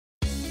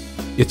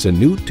It's a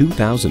new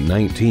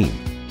 2019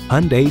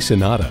 Hyundai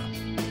Sonata.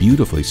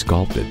 Beautifully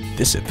sculpted,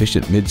 this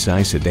efficient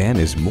midsize sedan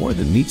is more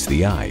than meets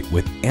the eye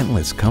with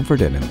endless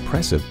comfort and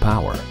impressive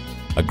power.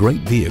 A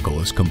great vehicle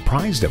is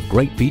comprised of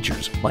great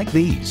features like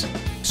these: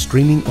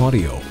 streaming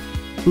audio,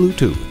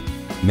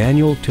 Bluetooth,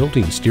 manual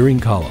tilting steering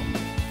column,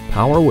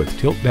 power with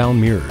tilt-down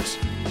mirrors,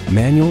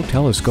 manual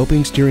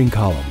telescoping steering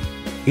column,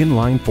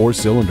 inline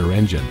 4-cylinder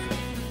engine,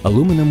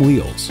 aluminum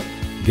wheels,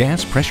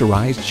 gas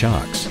pressurized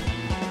shocks,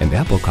 and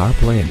Apple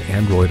CarPlay and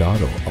Android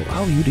Auto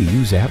allow you to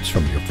use apps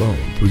from your phone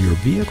through your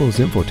vehicle's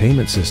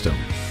infotainment system.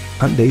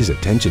 Hyundai's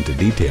attention to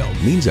detail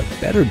means a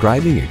better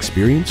driving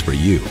experience for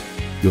you.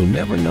 You'll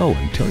never know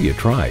until you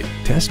try.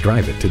 Test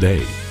drive it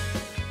today.